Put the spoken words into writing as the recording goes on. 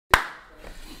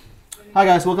Hi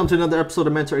guys, welcome to another episode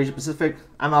of Mentor Asia Pacific.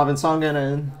 I'm Alvin Songan,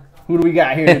 and who do we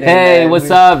got here today? Hey, man?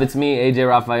 what's up? It's me, AJ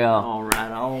Rafael. All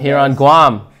right, here on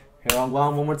Guam. Here on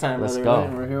Guam, one more time, Let's brother.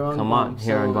 go. We're here on Come Guam. on,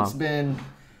 here on Guam. It's been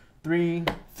 5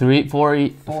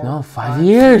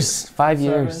 years. 5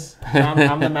 years.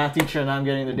 I'm the math teacher, and I'm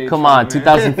getting the dates. Come on,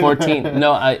 2014.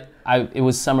 No, it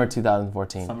was summer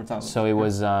 2014. Summertime. So it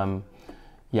was, yeah,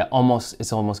 almost.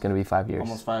 It's almost gonna be 5 years.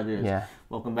 Almost 5 years. Yeah.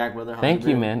 Welcome back, brother. Thank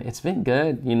you, man. It's been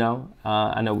good. You know,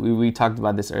 I know we talked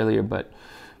about this earlier, but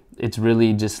it's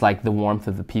really just like the warmth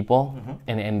of the people,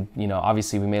 and you know,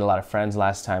 obviously we made a lot of friends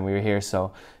last time we were here,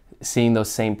 so seeing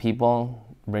those same people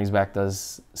brings back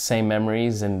those same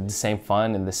memories and the same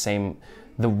fun and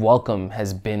the welcome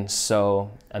has been so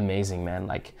amazing, man.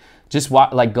 Like just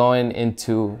like going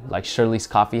into like Shirley's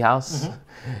Coffee House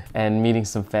and meeting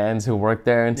some fans who work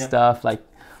there and stuff. Like,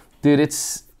 dude,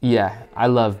 I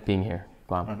love being here.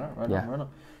 Guam. Right on.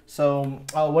 So,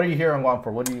 what are you here on Guam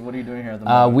for? What are you doing here at the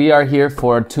moment? We are here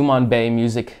for Tumon Bay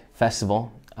Music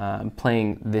Festival.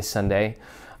 Playing this Sunday.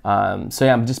 So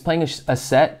yeah, I'm just playing a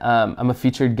set. I'm a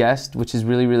featured guest, which is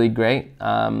really, really great.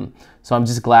 So I'm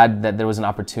just glad that there was an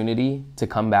opportunity to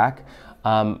come back.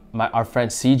 Our friend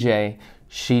CJ,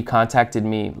 she contacted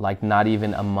me like not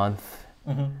even a month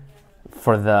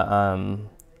for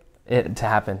it to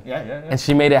happen. Yeah. And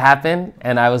she made it happen,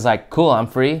 and I was like, cool, I'm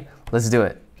free. Let's do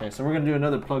it. Okay, so we're gonna do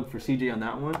another plug for CJ on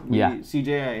that one.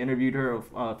 CJ, I interviewed her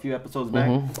a few episodes back.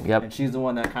 And she's the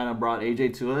one that kind of brought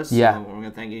AJ to us. Yeah. So we're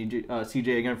gonna thank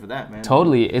CJ again for that, man.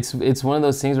 Totally. It's one of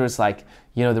those things where it's like,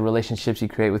 you know, the relationships you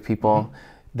create with people,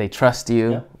 they trust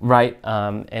you, right?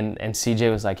 And CJ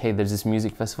was like, hey, there's this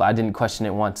music festival. I didn't question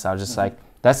it once. I was just like,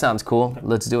 that sounds cool.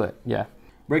 Let's do it. Yeah.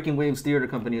 Breaking Waves Theater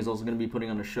Company is also going to be putting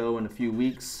on a show in a few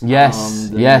weeks.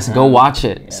 Yes, go watch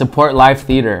it. Yeah. Support live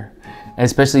theater.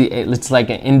 Especially, it's like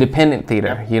an independent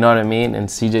theater, you know what I mean? And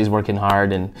CJ's working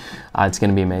hard, and it's going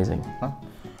to be amazing.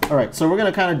 All right, so we're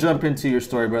going to kind of jump into your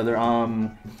story, brother.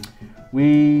 Some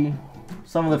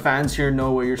of the fans here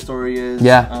know what your story is.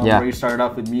 Where you started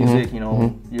off with music, you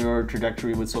know, your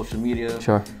trajectory with social media.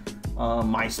 Sure.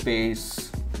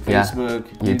 Myspace, Facebook,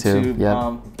 YouTube.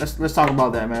 Let's talk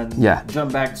about that, man. Yeah.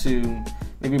 Jump back to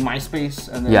maybe Myspace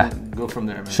and then go from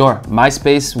there, man. Sure.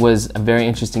 MySpace was a very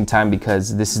interesting time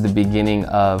because this is the beginning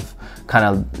of kind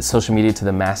of social media to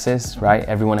the masses, right?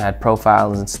 Everyone had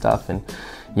profiles and stuff, and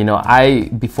you know,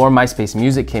 before MySpace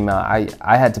Music came out,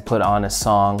 I had to put on a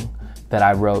song that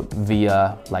I wrote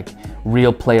via like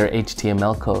real player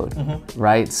HTML code,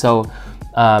 right? So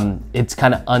it's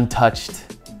kind of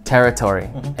untouched territory,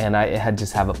 and I had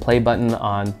just have a play button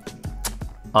on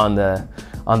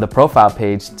the profile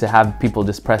page to have people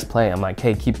just press play. I'm like,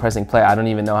 hey, keep pressing play. I don't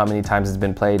even know how many times it's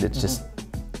been played. It's just,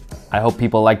 I hope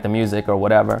people like the music or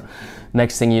whatever.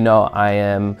 Next thing you know, I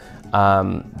am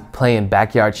playing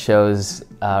backyard shows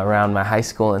around my high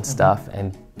school and stuff,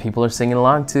 and people are singing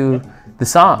along to the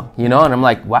song, you know, and I'm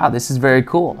like, wow, this is very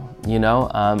cool, you know.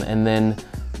 And then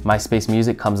MySpace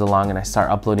Music comes along, and I start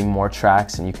uploading more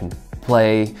tracks, and you can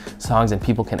play songs, and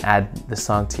people can add the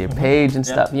song to your page and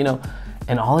stuff, you know.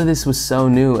 And all of this was so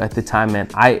new at the time, man.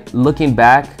 Looking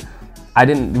back, I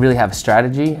didn't really have a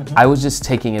strategy. I was just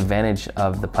taking advantage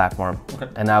of the platform.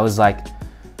 And I was like,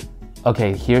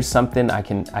 okay, here's something I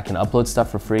can upload stuff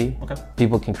for free.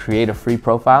 People can create a free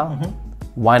profile.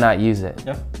 Why not use it?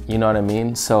 You know what I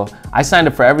mean? So I signed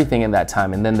up for everything in that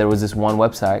time. And then there was this one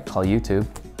website called YouTube.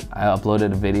 I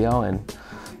uploaded a video and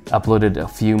uploaded a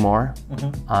few more.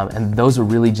 And those were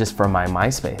really just for my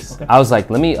MySpace. I was like,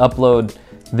 let me upload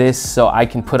this so I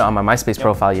can put it on my MySpace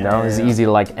profile, you know? It's easy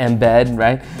to like embed,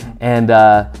 right? And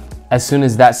as soon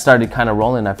as that started kind of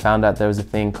rolling, I found out there was a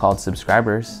thing called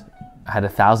subscribers. I had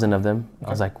 1,000 of them. I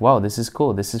was like, whoa, this is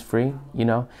cool. This is free, you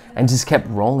know? And just kept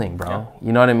rolling, bro.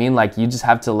 You know what I mean? Like, you just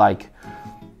have to like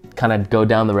kind of go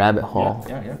down the rabbit hole,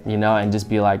 you know, and just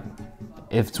be like,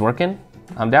 if it's working,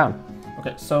 I'm down.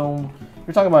 Okay, so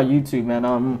you're talking about YouTube, man.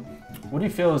 What do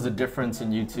you feel is the difference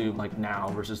in YouTube like now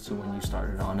versus to when you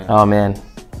started on it? Oh man,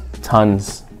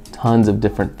 tons of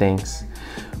different things.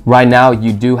 Right now,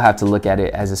 you do have to look at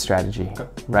it as a strategy,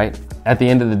 right? At the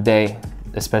end of the day,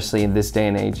 especially in this day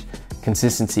and age,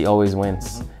 consistency always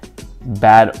wins,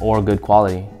 bad or good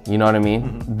quality. You know what I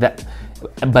mean? But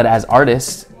as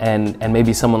artists and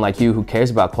maybe someone like you who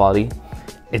cares about quality,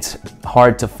 it's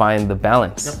hard to find the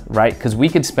balance, right? Because we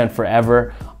could spend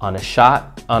forever on a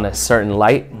shot, on a certain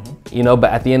light, you know,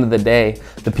 but at the end of the day,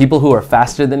 the people who are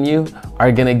faster than you are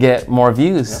gonna get more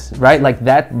views, right? Like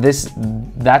that's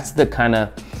the kind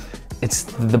of, it's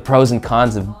the pros and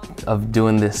cons of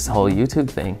doing this whole YouTube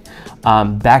thing.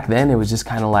 Back then, it was just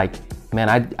kind of like, man,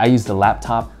 I used a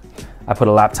laptop. I put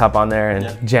a laptop on there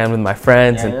and jam with my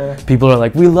friends, and people are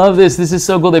like, we love this. This is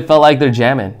so cool. They felt like they're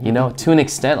jamming, you know? To an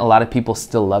extent, a lot of people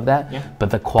still love that, but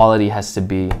the quality has to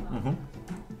be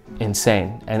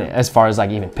insane. And as far as like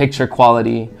even picture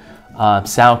quality,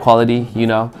 sound quality, you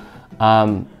know?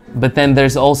 But then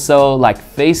there's also like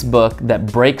Facebook that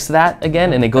breaks that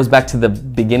again, and it goes back to the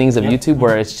beginnings of YouTube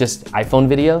where it's just iPhone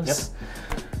videos.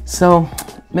 So,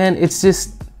 man, it's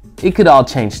just, it could all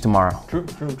change tomorrow. True.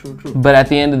 But at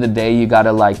the end of the day, you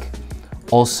gotta like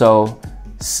also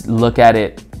look at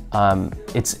it.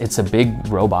 It's a big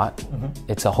robot.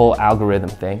 It's a whole algorithm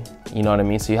thing. You know what I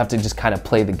mean? So you have to just kind of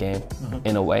play the game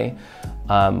in a way,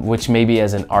 which maybe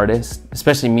as an artist,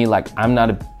 especially me, like I'm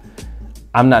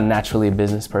not naturally a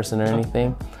business person or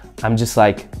anything. I'm just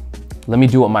like, let me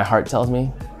do what my heart tells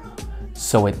me.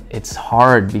 So it's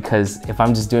hard because if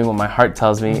I'm just doing what my heart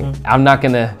tells me, I'm not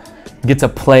gonna get to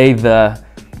play the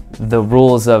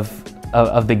rules of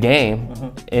the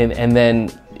game, and then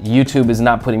YouTube is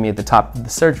not putting me at the top of the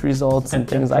search results and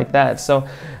things like that. So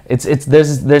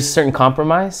there's certain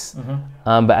compromise,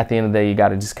 but at the end of the day, you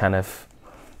gotta just kind of,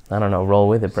 I don't know, roll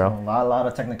with it, bro. So a lot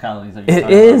of technicalities. It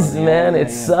is, man.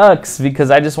 It sucks because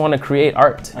I just want to create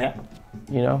art.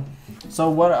 You know. So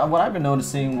what I've been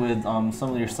noticing with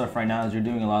some of your stuff right now is you're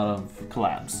doing a lot of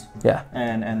collabs. Yeah.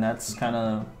 And that's kind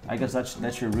of, I guess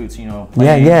that's your roots, you know.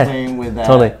 Playing with that.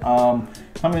 Totally.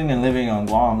 Coming and living on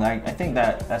Guam, I think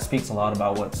that speaks a lot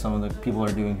about what some of the people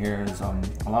are doing here. Is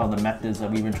a lot of the methods that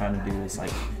we've been trying to do is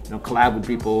like, you know, collab with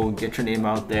people, get your name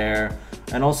out there,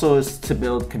 and also is to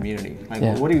build community.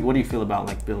 Like, what do you feel about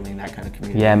like building that kind of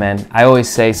community? Yeah, man. I always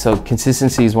say, so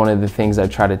consistency is one of the things I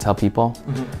try to tell people.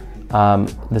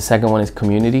 The second one is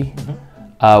community,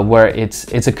 where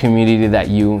it's a community that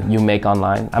you make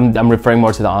online. I'm referring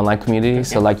more to the online community.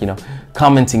 So like, you know,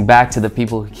 commenting back to the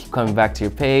people who keep coming back to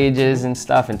your pages and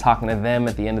stuff and talking to them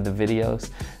at the end of the videos.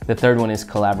 The third one is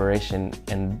collaboration.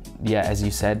 And yeah, as you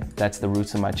said, that's the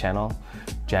roots of my channel,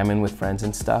 jamming with friends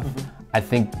and stuff. I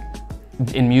think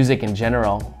in music in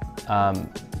general,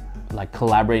 like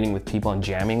collaborating with people and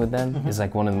jamming with them is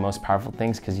like one of the most powerful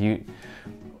things, because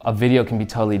a video can be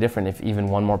totally different if even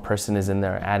one more person is in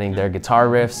there adding their guitar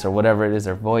riffs or whatever it is,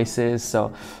 their voices.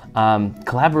 So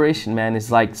collaboration, man,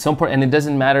 is like so important. And it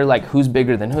doesn't matter like who's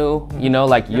bigger than who, you know,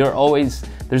 like there's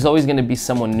always gonna be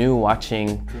someone new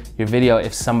watching your video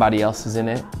if somebody else is in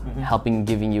it, helping,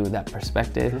 giving you that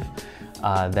perspective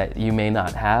that you may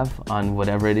not have on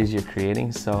whatever it is you're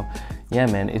creating. So yeah,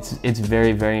 man, it's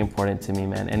very, very important to me,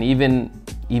 man. And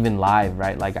even live,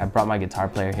 right? Like I brought my guitar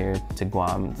player here to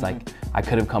Guam. It's like, I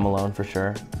could have come alone for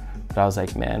sure, but I was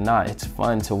like, man, it's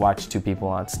fun to watch two people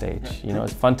on stage. You know,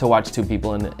 it's fun to watch two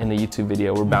people in a YouTube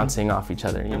video. We're bouncing off each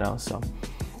other, you know, so.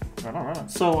 Right.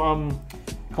 So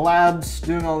collabs,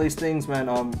 doing all these things, man,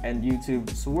 and YouTube.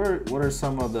 So what are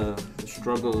some of the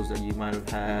struggles that you might have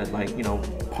had, like, you know,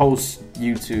 post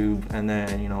YouTube, and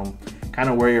then, you know, kind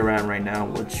of where you're at right now?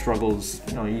 What struggles,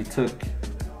 you know, you took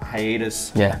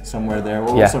hiatus somewhere there.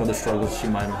 What were some of the struggles you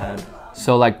might have had?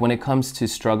 So like when it comes to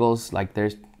struggles, like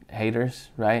there's haters,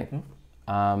 right?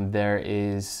 There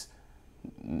is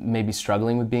maybe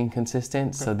struggling with being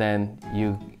consistent. So then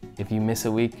if you miss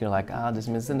a week, you're like, I'll just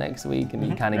miss the next week, and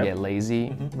you kind of get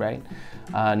lazy, right?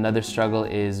 Another struggle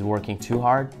is working too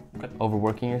hard,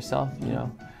 overworking yourself, you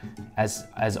know. As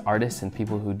artists and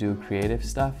people who do creative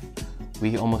stuff,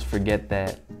 we almost forget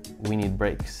that we need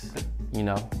breaks, you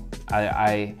know.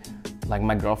 I like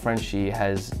my girlfriend, she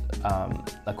has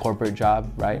a corporate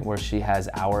job, right, where she has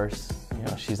hours, you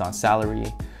know, she's on salary,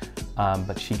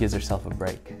 but she gives herself a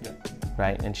break,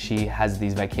 right? And she has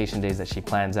these vacation days that she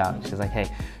plans out. She's like, hey,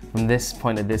 from this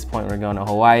point to this point, we're going to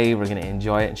Hawaii, we're gonna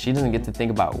enjoy it. And she doesn't get to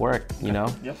think about work, you know?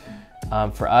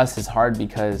 For us, it's hard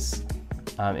because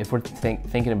if we're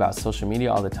thinking about social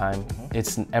media all the time,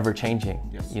 it's ever changing.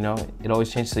 You know, it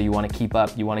always changes. So you want to keep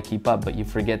up, but you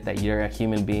forget that you're a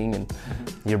human being, and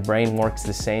your brain works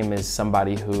the same as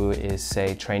somebody who is,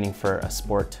 say, training for a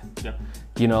sport.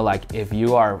 You know, like if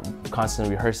you are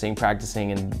constantly rehearsing,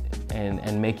 practicing,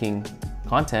 and making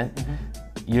content,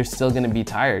 you're still gonna be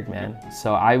tired, man.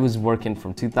 So I was working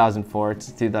from 2004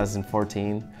 to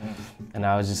 2014, and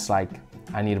I was just like,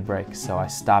 I need a break. So I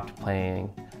stopped playing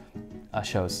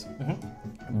shows.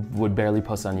 Would barely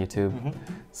post on YouTube.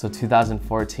 So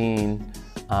 2014,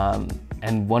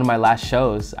 and one of my last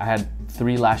shows, I had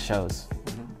 3 last shows.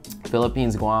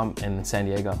 Philippines, Guam, and San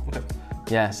Diego.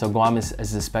 Yeah, so Guam is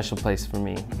a special place for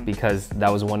me because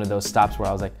that was one of those stops where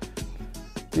I was like,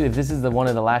 dude, if this is one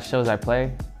of the last shows I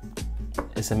play,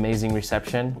 it's amazing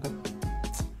reception.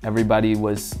 Everybody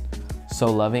was so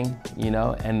loving, you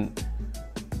know, and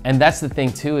that's the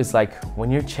thing too, is like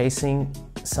when you're chasing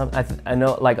I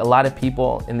know like a lot of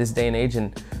people in this day and age,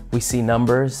 and we see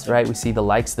numbers, right? We see the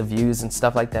likes, the views and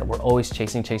stuff like that. We're always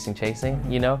chasing,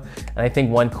 you know? And I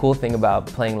think one cool thing about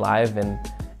playing live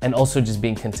and also just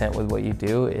being content with what you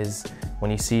do is when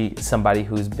you see somebody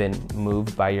who's been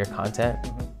moved by your content,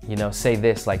 you know, say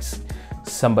this, like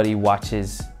somebody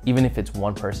watches, even if it's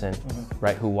one person,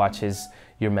 right, who watches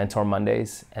your Mentor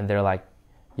Mondays and they're like,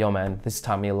 yo man, this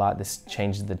taught me a lot, this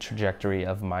changed the trajectory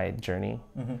of my journey,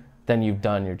 then you've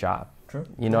done your job. True.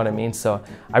 You know what I mean? So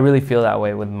I really feel that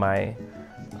way with my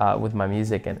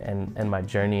music and my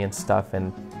journey and stuff.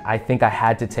 And I think I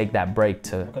had to take that break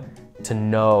to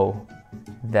know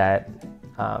that,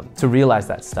 to realize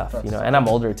that stuff, you know. And I'm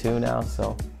older too now,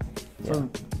 so. Yeah. So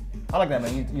I like that,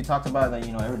 man. You talked about that.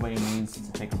 You know, everybody needs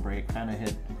to take a break, kind of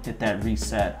hit that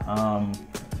reset.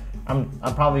 I'm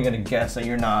probably gonna guess that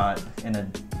you're not in a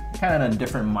kind of a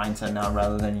different mindset now,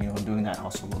 rather than, you know, doing that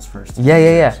hustle those first 2 years.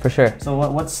 Yeah, for sure. So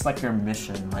what's like your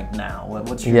mission like now?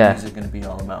 What's your music gonna be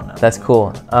all about now? That's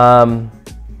cool.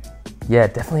 Yeah,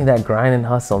 definitely that grind and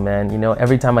hustle, man. You know,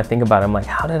 every time I think about it, I'm like,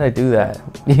 how did I do that?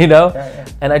 You know? Yeah.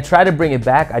 And I try to bring it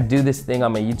back. I do this thing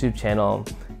on my YouTube channel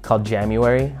called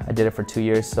Jam-uary. I did it for 2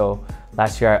 years. So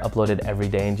last year I uploaded every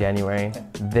day in January.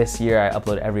 This year I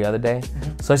upload every other day.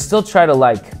 So I still try to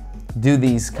like do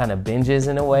these kind of binges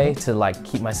in a way to like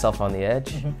keep myself on the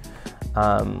edge.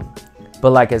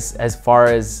 But like as far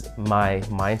as my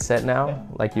mindset now,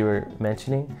 like you were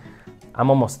mentioning, I'm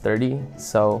almost 30.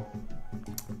 So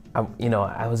you know,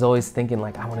 I was always thinking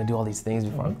like, I want to do all these things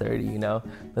before I'm 30, you know?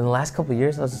 But in the last couple of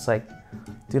years, I was just like,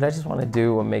 dude, I just want to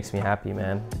do what makes me happy,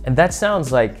 man. And that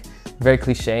sounds like very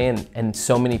cliche, and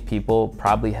so many people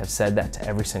probably have said that to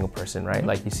every single person, right?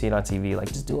 Like you see it on TV, like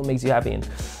just do what makes you happy. And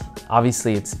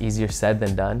obviously it's easier said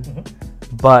than done,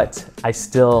 but I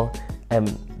still am,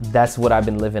 that's what I've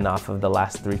been living off of the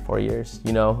last 3-4 years,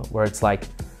 you know, where it's like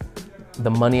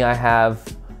the money I have,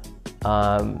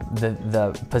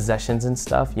 the possessions and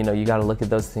stuff, you know, you got to look at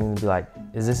those things and be like,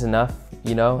 is this enough,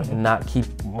 you know, and not keep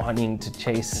wanting to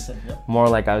chase more,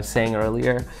 like I was saying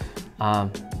earlier.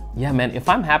 Yeah, man, if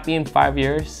I'm happy in 5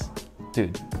 years,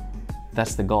 dude,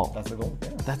 that's the goal. That's the goal. Yeah.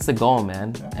 That's the goal,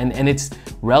 man. Yeah. And it's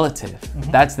relative.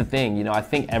 That's the thing, you know, I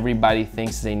think everybody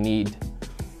thinks they need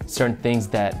certain things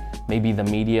that maybe the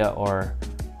media or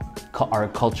our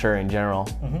culture in general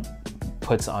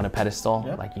puts on a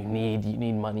pedestal. Like you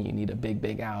need money, you need a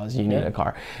big house, you need a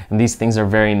car, and these things are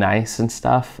very nice and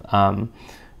stuff,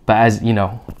 but as you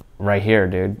know, right here,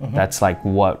 dude, that's like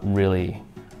what really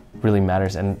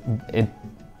matters. And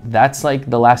that's like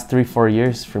the last 3-4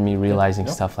 years for me realizing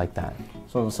stuff like that.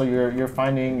 So you're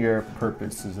finding your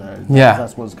purpose, is that? Yeah.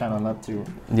 That's what's kind of led to.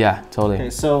 Yeah, totally. Okay,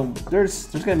 so there's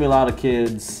gonna be a lot of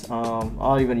kids,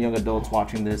 all even young adults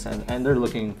watching this, and they're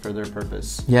looking for their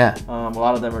purpose. Yeah. A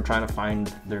lot of them are trying to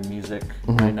find their music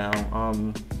right now.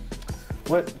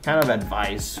 What kind of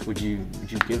advice would you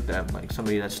give them, like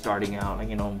somebody that's starting out? Like,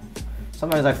 you know,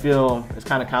 sometimes I feel it's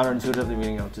kind of counterintuitive,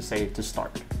 you know, to say to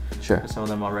start. Sure. Some of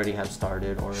them already have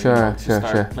started, or start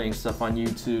playing stuff on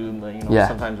YouTube. Like, you know,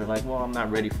 sometimes they're like, "Well, I'm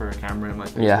not ready for a camera." I'm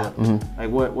like,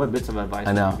 like what bits of advice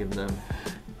would you give them?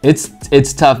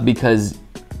 It's tough because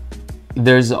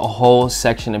there's a whole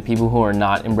section of people who are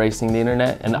not embracing the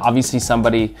internet, and obviously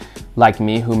somebody like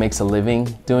me who makes a living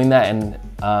doing that and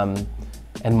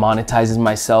monetizes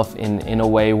myself in a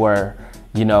way where,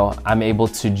 you know, I'm able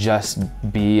to just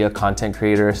be a content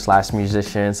creator /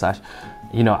 musician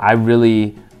 / you know, I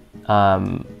really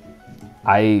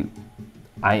I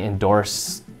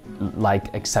endorse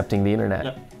like accepting the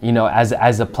internet, you know,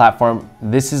 as a platform.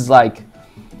 This is like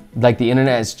the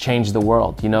internet has changed the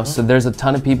world, you know. So there's a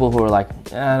ton of people who are like,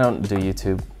 I don't do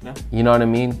YouTube, you know what I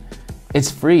mean? It's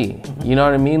free, you know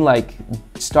what I mean? Like,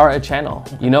 start a channel,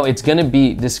 you know. It's gonna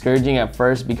be discouraging at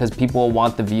first because people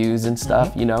want the views and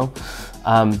stuff, you know.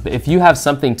 But if you have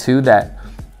something too that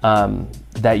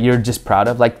you're just proud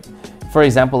of, like, for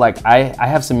example, like I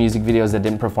have some music videos that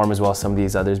didn't perform as well as some of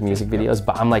these others' music videos,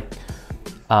 but I'm like,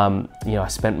 you know, I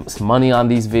spent some money on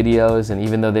these videos, and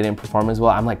even though they didn't perform as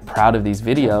well, I'm like proud of these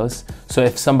videos. So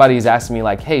if somebody's asking me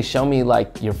like, hey, show me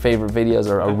like your favorite videos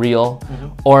or a reel,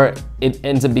 or it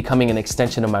ends up becoming an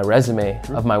extension of my resume,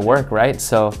 of my work, right?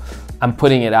 So I'm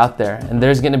putting it out there, and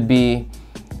there's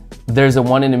a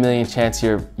 1 in a million chance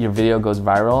your video goes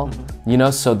viral, you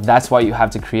know. So that's why you have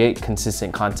to create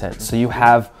consistent content. So you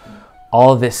have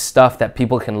all this stuff that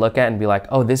people can look at and be like,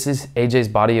 oh, this is AJ's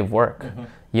body of work,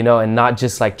 you know, and not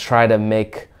just like try to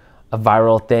make a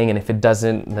viral thing, and if it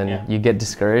doesn't, then you get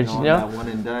discouraged, you know? That one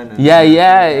and done.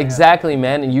 Exactly,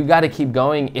 man. And you got to keep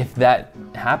going if that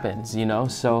happens, you know?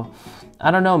 So I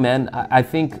don't know, man. I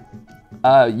think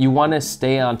you want to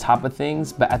stay on top of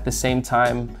things, but at the same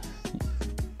time,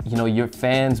 you know, your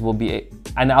fans will be,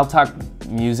 and I'll talk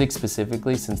music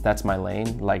specifically since that's my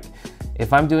lane. Like,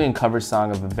 if I'm doing a cover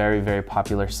song of a very, very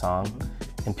popular song,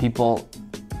 and people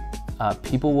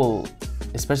will,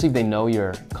 especially if they know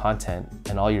your content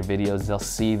and all your videos, they'll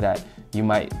see that you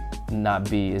might not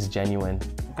be as genuine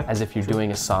as if you're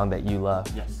doing a song that you love.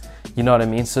 Yes. You know what I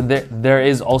mean? So there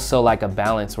is also like a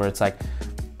balance where it's like,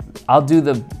 I'll do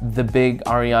the big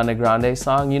Ariana Grande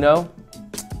song, you know?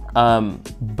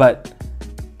 But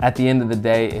at the end of the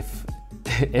day,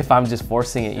 if I'm just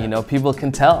forcing it, you know, people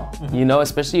can tell, you know,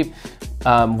 especially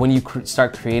when you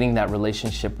start creating that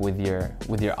relationship with your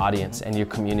audience and your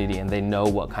community, and they know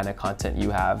what kind of content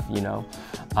you have, you know,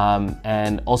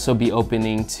 and also be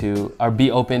open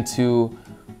to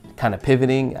kind of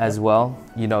pivoting as well,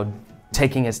 you know,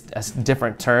 taking a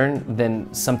different turn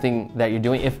than something that you're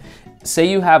doing. If, say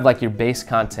you have like your base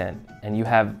content and you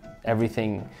have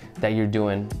everything that you're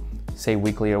doing, say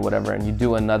weekly or whatever, and you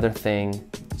do another thing,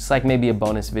 just like maybe a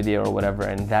bonus video or whatever,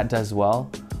 and that does well,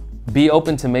 be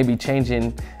open to maybe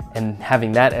changing and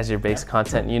having that as your base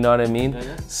content, you know what I mean?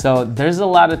 Yeah. So there's a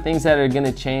lot of things that are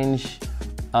gonna change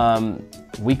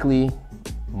weekly,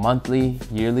 monthly,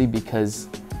 yearly, because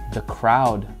the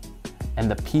crowd and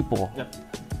the people,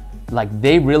 like,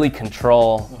 they really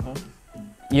control,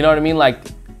 you know what I mean? Like,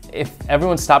 if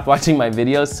everyone stopped watching my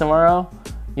videos tomorrow,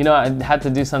 you know, I had to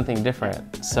do something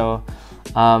different. So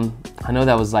I know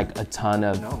that was like a ton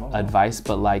of advice,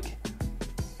 but like,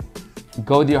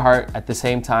 go with your heart at the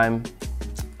same time,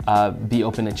 be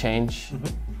open to change,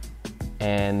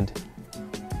 and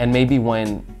maybe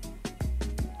when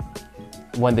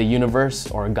the universe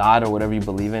or God or whatever you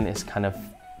believe in is kind of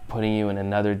putting you in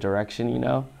another direction, you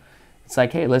know, it's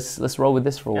like, hey, let's roll with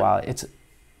this for a while.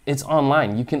 It's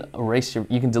online. You can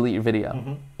you can delete your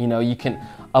video. You know, you can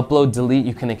upload, delete,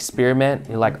 you can experiment.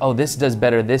 You're like, oh, this does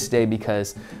better this day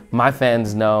because my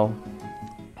fans know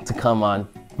to come on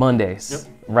Mondays,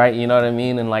 right? You know what I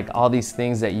mean? And like all these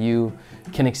things that you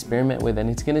can experiment with, and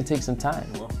it's gonna take some time.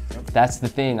 That's the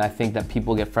thing. I think that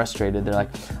people get frustrated. They're like,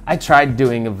 I tried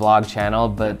doing a vlog channel,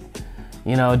 but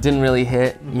you know, it didn't really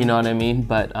hit, you know what I mean?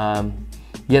 But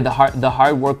yeah, the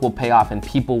hard work will pay off, and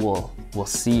people will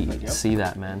see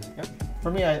that, man.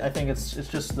 For me, I think it's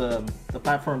just the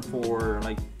platform for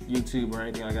like YouTube or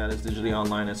anything like that is digitally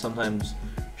online, and sometimes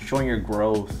showing your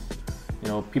growth, you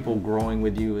know, people growing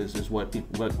with you is what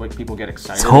people get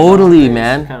excited totally about.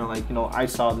 Man, kind of like, you know, I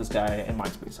saw this guy in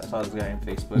Myspace, I saw this guy in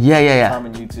Facebook, I saw him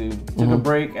on YouTube, took a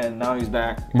break, and now he's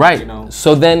back, right? You know,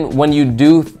 so then when you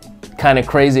do kind of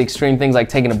crazy extreme things like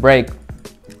taking a break,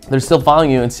 they're still following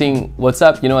you and seeing what's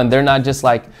up, you know, and they're not just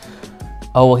like,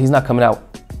 oh, well, he's not coming out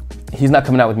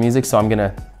with music, so I'm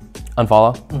gonna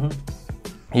unfollow.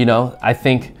 You know, I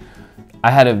think I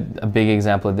had a big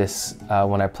example of this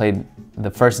when I played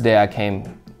the first day I came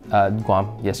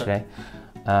Guam yesterday.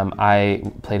 I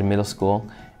played in middle school,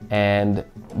 and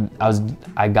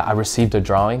I received a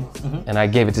drawing, and I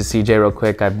gave it to CJ real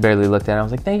quick. I barely looked at it. I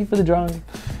was like, thank you for the drawing.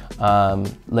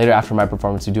 Later after my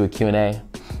performance, we do a Q&A.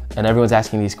 And everyone's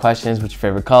asking these questions: what's your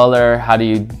favorite color? How do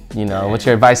you know, what's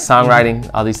your advice, songwriting,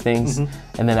 all these things.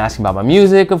 And then asking about my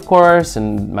music, of course,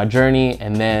 and my journey.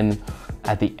 And then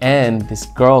at the end, this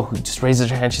girl who just raises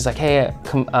her hand, she's like, hey,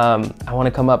 I want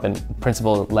to come up. And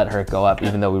principal let her go up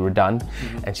even though we were done.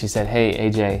 And she said,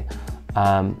 hey, AJ,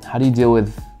 how do you deal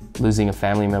with losing a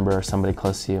family member or somebody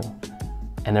close to you?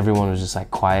 And everyone was just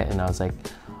like quiet. And I was like,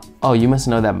 oh, you must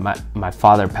know that my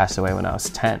father passed away when I was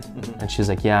 10. And she was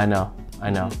like, yeah, I know.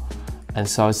 And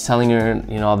so I was telling her,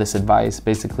 you know, all this advice,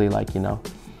 basically like, you know,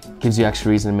 gives you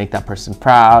extra reason to make that person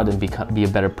proud and be a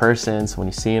better person, so when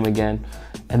you see him again.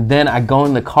 And then I go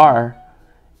in the car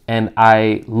and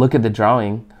I look at the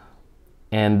drawing,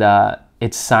 and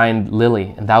it's signed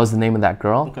Lily, and that was the name of that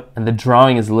girl. And the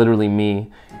drawing is literally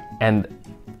me, and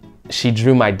she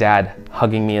drew my dad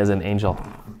hugging me as an angel.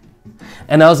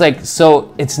 And I was like,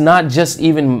 so it's not just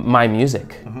even my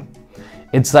music.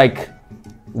 It's like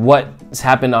what's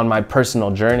happened on my personal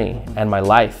journey and my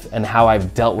life and how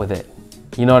I've dealt with it.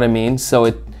 You know what I mean? So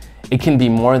it can be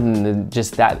more than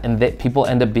just that, and that people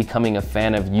end up becoming a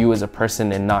fan of you as a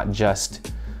person and not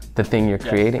just the thing you're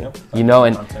creating. You know,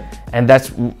 and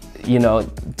that's, you know,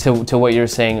 to what you're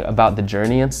saying about the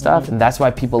journey and stuff. And that's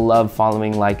why people love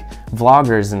following like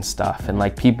vloggers and stuff, and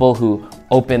like people who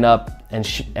open up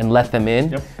and let them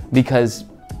in, because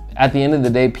at the end of the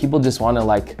day, people just want to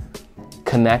like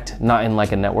connect, not in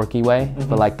like a networky way,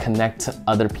 but like connect to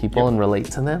other people and relate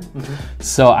to them.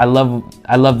 So I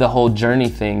love the whole journey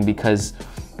thing, because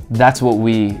that's what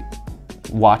we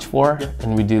watch for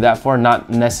and we do that for, not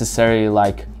necessarily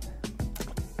like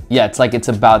Yeah, it's like it's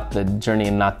about the journey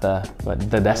and not the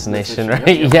destination,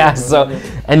 right? Yeah. So,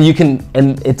 and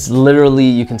it's literally,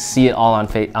 you can see it all on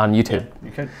YouTube. Yeah,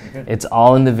 you could. It's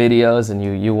all in the videos, and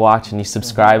you watch and you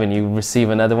subscribe and you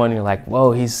receive another one. You're like,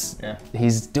 whoa, he's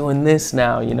doing this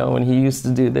now, you know, when he used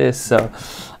to do this. So,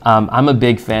 I'm a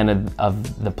big fan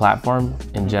of the platform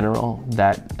in general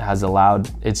that has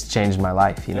it's changed my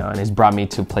life, you know, and it's brought me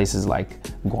to places like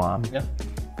Guam,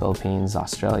 Philippines,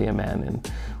 Australia, man,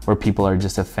 and where people are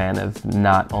just a fan of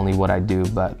not only what I do,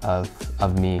 but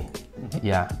of me.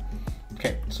 Yeah.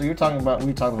 Okay, so we talked about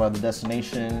the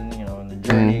destination, you know, and the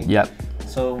journey. Yep.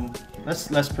 So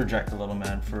let's project a little,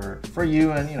 man, for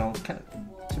you, and you know, kind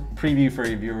of to preview for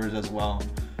your viewers as well.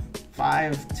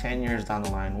 5-10 years down the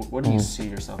line, what do you see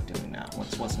yourself doing now?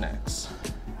 What's next?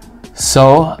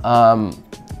 So,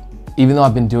 even though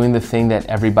I've been doing the thing that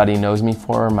everybody knows me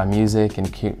for, my music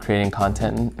and creating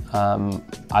content,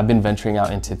 I've been venturing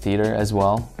out into theater as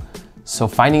well. So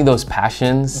finding those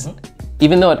passions,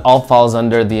 even though it all falls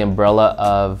under the umbrella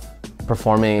of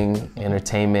performing,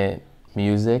 entertainment,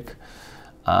 music,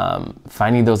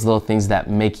 finding those little things that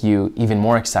make you even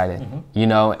more excited, you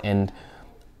know, and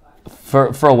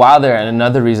for a while there, and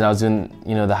another reason I was doing,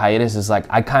 you know, the hiatus is like,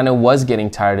 I kind of was getting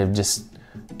tired of just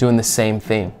doing the same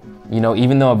thing. You know,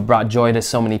 even though it brought joy to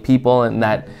so many people and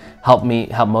that helped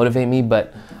motivate me,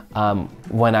 but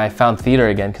when I found theater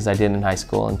again, because I did in high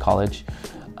school and college,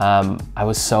 I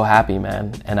was so happy,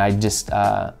 man. And I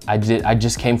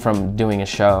just came from doing a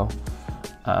show.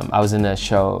 I was in a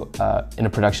show, in a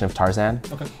production of Tarzan.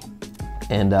 Okay.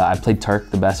 And I played Turk,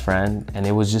 the best friend, and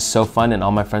it was just so fun. And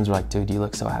all my friends were like, dude, you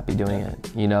look so happy doing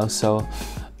it, you know? So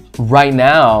right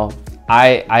now,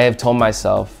 I have told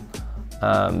myself,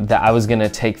 that I was gonna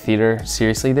take theater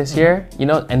seriously this year, you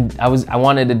know, and I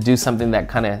wanted to do something that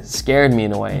kind of scared me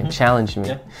in a way and challenged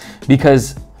me,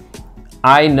 because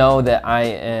I know that I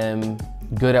am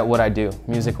good at what I do,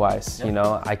 music-wise. You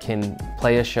know, I can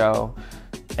play a show,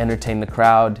 entertain the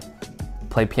crowd,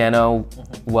 play piano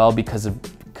well because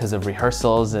of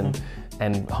rehearsals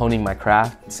and honing my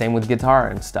craft. Same with guitar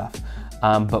and stuff.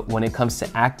 But when it comes to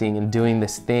acting and doing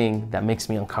this thing that makes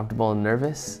me uncomfortable and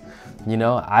nervous, you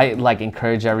know, I like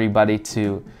encourage everybody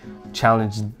to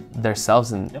challenge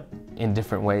themselves in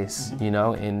different ways, you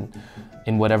know,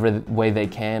 in whatever way they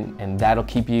can, and that'll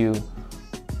keep you,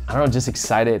 I don't know, just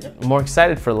excited, more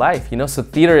excited for life, you know. So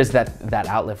theater is that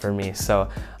outlet for me. So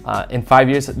in 5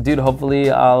 years, dude, hopefully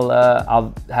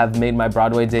I'll have made my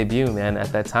Broadway debut, man,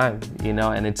 at that time, you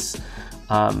know. And it's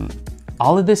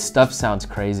all of this stuff sounds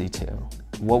crazy too.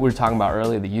 What we were talking about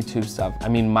earlier, the YouTube stuff. I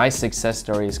mean, my success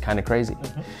story is kind of crazy.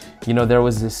 You know, there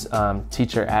was this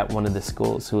teacher at one of the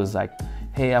schools who was like,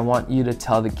 hey, I want you to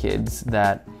tell the kids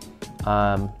that,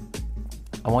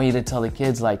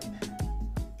 like,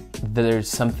 there's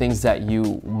some things that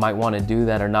you might want to do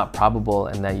that are not probable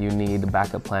and that you need a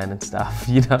backup plan and stuff,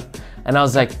 you know? And I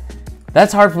was like,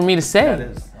 that's hard for me to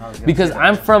say, because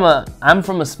I'm from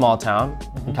a small town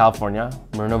in California,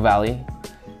 Moreno Valley.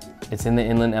 It's in the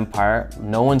Inland Empire.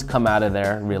 No one's come out of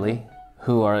there really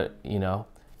who are, you know,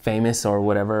 famous or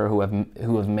whatever, who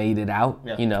have made it out,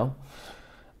 you know.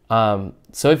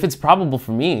 So if it's probable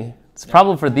for me, it's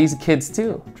probable for these kids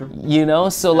too, you know.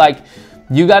 So like,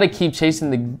 you got to keep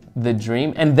chasing the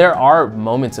dream. And there are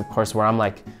moments, of course, where I'm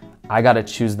like, I got to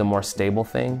choose the more stable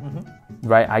thing,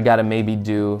 right? I got to maybe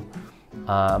do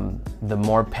the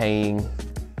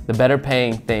better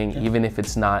paying thing, even if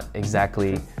it's not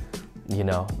exactly, you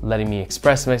know, letting me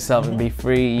express myself and be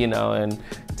free, you know, and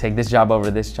take this job over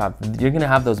this job. You're gonna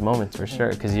have those moments for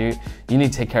sure, because you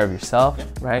need to take care of yourself,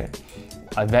 right?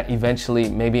 Eventually,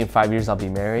 maybe in 5 years, I'll be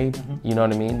married, you know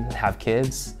what I mean? Have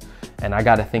kids, and I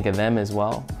gotta think of them as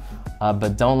well.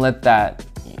 But don't let that,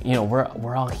 you know,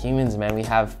 we're all humans, man. We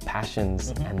have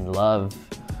passions and love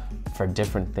for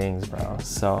different things, bro.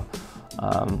 So,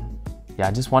 yeah,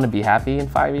 I just wanna be happy in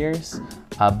 5 years,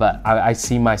 but I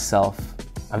see myself,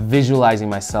 I'm visualizing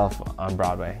myself on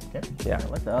Broadway. Okay. Yeah, I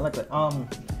like that.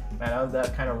 Man,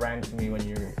 that kind of rang to me when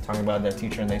you were talking about that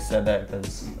teacher and they said that,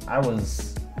 because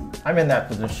I'm in that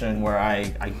position where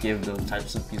I give those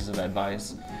types of pieces of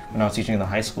advice when I was teaching in the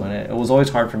high school, and it was always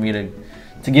hard for me to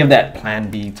give that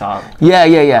plan B talk. Yeah.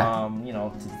 You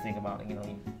know, to think about, you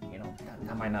know,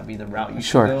 that might not be the route you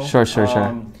should go. Sure.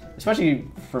 Especially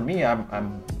for me, I'm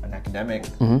an academic,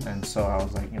 and so I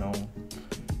was like, you know,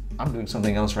 I'm doing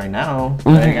something else right now.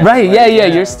 Right, yeah.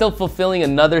 You're still fulfilling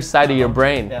another side of your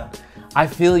brain. Yeah. I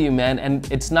feel you, man.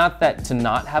 And it's not that to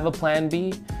not have a plan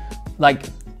B. Like,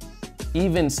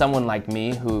 even someone like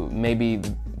me, who maybe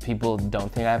people don't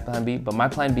think I have plan B, but my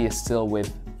plan B is still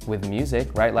with music,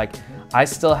 right? Like, I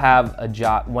still have a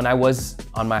job. When I was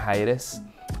on my hiatus,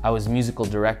 I was musical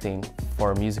directing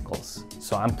for musicals.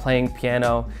 So I'm playing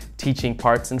piano, teaching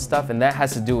parts and stuff, and that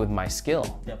has to do with my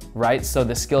skill, right? So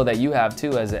the skill that you have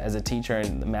too as a teacher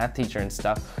and the math teacher and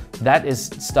stuff, that is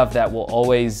stuff that will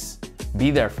always be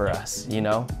there for us, you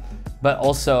know? But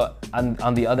also,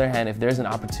 on the other hand, if there's an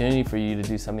opportunity for you to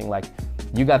do something like,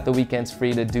 you got the weekends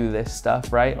free to do this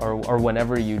stuff, right? Or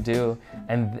whenever you do,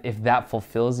 and if that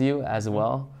fulfills you as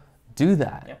well, do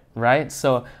that, right?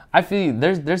 So I feel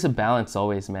there's a balance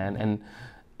always, man.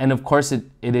 And of course it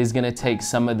is gonna take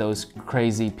some of those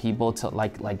crazy people to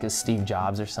like a Steve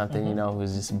Jobs or something, you know,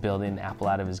 who's just building Apple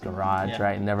out of his garage,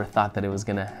 right? Never thought that it was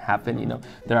gonna happen, you know.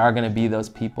 There are gonna be those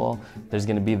people. There's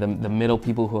gonna be the middle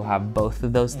people who have both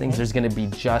of those things. There's gonna be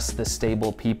just the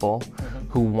stable people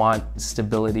who want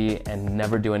stability and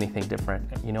never do anything different,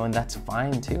 you know, and that's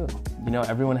fine too. You know,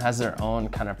 everyone has their own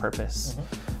kind of purpose.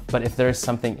 But if there's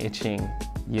something itching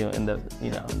you in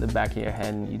the back of your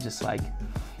head and you just like,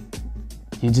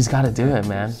 you just gotta do it,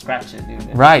 man. Scratch it,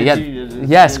 dude. Right,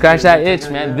 yeah, scratch that itch,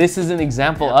 man. This is an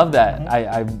example of that,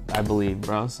 I believe,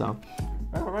 bro, so.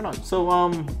 Right on. So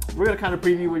we're gonna kind of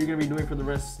preview what you're gonna be doing for the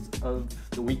rest of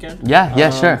the weekend. Yeah,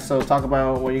 sure. So talk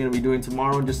about what you're gonna be doing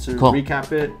tomorrow, just to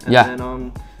recap it, and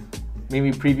then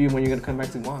maybe preview when you're gonna come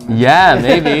back to Guam. Man. Yeah,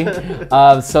 maybe.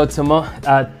 So Tumon,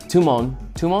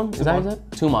 is that what you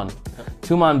said?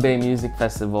 Tumon Bay Music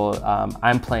Festival.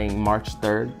 I'm playing March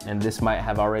 3rd, and this might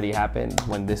have already happened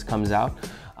when this comes out.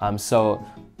 So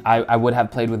I would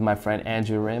have played with my friend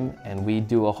Andrew Rim, and we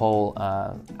do a whole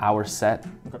hour set,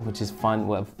 which is fun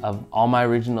of all my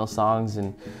original songs,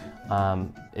 and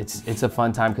it's a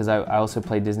fun time because I also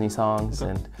play Disney songs,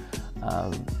 and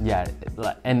yeah,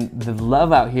 and the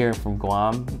love out here from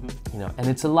Guam, you know, and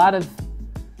it's a lot of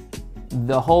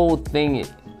the whole thing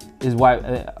is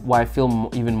why I feel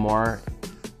even more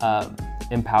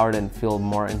empowered and feel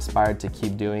more inspired to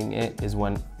keep doing it is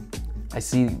when I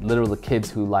see literal kids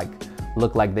who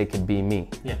look like they could be me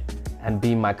and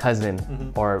be my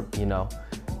cousin, or you know,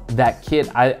 that kid.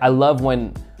 I love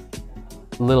when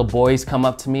little boys come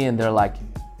up to me and they're like,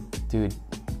 dude,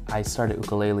 I started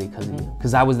ukulele because of you,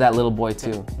 because I was that little boy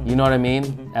too. You know what I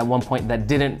mean? At one point that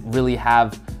didn't really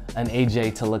have an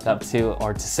AJ to look up to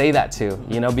or to say that to,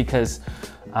 you know, because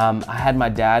I had my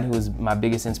dad, who was my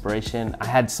biggest inspiration. I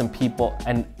had some people,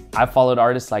 and I followed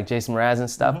artists like Jason Mraz and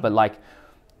stuff, but like,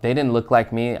 they didn't look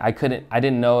like me. I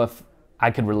didn't know if I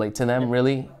could relate to them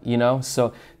really, you know?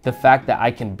 So the fact that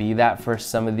I can be that for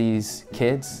some of these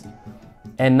kids,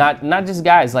 and not just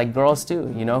guys, like girls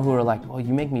too, you know, who are like, oh,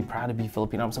 you make me proud to be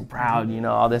Filipino, I'm so proud, you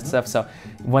know, all this stuff. So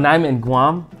when I'm in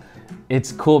Guam,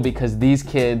 it's cool because these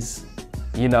kids,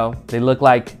 you know, they look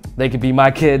like they could be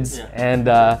my kids, and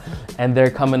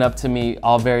they're coming up to me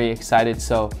all very excited.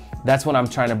 So that's what I'm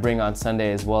trying to bring on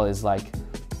Sunday as well, is like,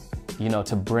 you know,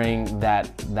 to bring that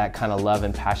kind of love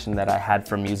and passion that I had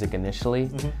for music initially.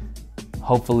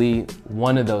 Hopefully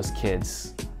one of those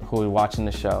kids who are watching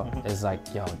the show is like,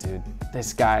 yo, dude,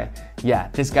 this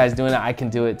guy's doing it, I can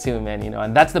do it too, man, you know?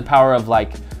 And that's the power of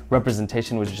like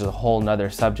representation, which is a whole nother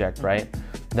subject, right?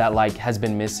 That like has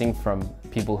been missing from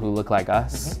people who look like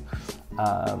us.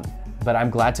 But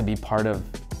I'm glad to be part of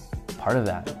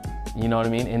that. You know what I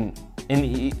mean?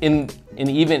 And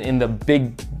even in the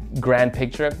big grand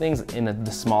picture of things, in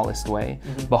the smallest way.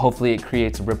 But hopefully it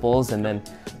creates ripples, and then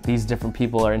these different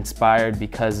people are inspired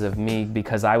because of me,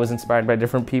 because I was inspired by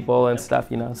different people and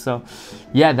stuff, you know? So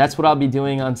yeah, that's what I'll be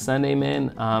doing on Sunday, man.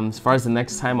 As far as the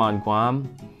next time on Guam,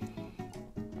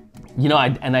 you know,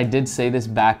 I did say this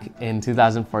back in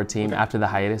 2014 after the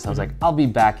hiatus. I was like, I'll be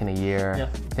back in a year,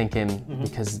 thinking,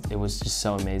 because it was just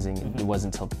so amazing. It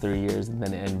wasn't until 3 years, and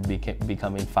then it ended up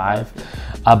becoming 5.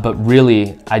 But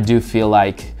really, I do feel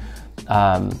like,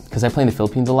 because I play in the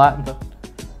Philippines a lot,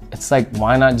 it's like,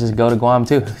 why not just go to Guam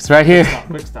too? It's right here.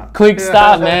 Quick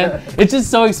stop, man. It's just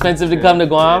so expensive to come to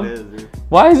Guam. It is, dude.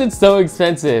 Why is it so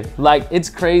expensive? Like, it's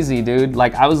crazy, dude.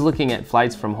 Like, I was looking at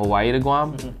flights from Hawaii to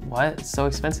Guam. What? It's so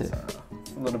expensive.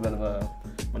 A little bit of a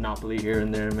monopoly here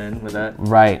and there, man, with that.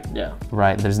 Right. Yeah.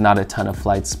 Right. There's not a ton of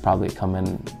flights probably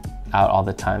coming out all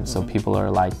the time. So people are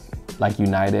like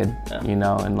United, you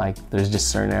know, and like there's just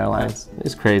certain airlines.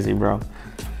 It's crazy, bro.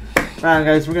 Alright,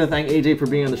 guys, we're gonna thank AJ for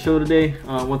being on the show today.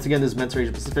 Once again, this is Mentor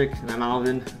Asia Pacific, and I'm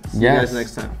Alvin. See you guys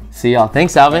next time. See y'all.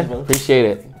 Thanks, Alvin. Appreciate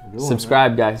it.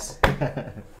 Subscribe, guys.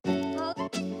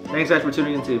 Thanks, guys, for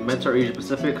tuning into Mentor Asia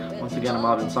Pacific. Once again, I'm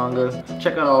Alvin Sangha.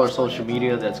 Check out all our social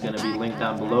media. That's going to be linked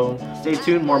down below. Stay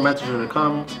tuned. More mentors are to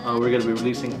come. We're going to be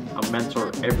releasing a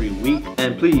mentor every week.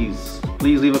 And please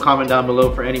leave a comment down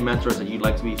below for any mentors that you'd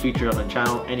like to be featured on the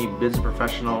channel. Any business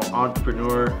professional,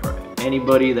 entrepreneur, or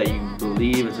anybody that you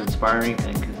believe is inspiring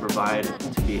and can provide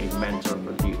to be be a mentor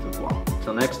for the youth of Guam.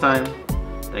 Till next time,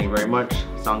 thank you very much.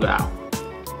 Sangha out.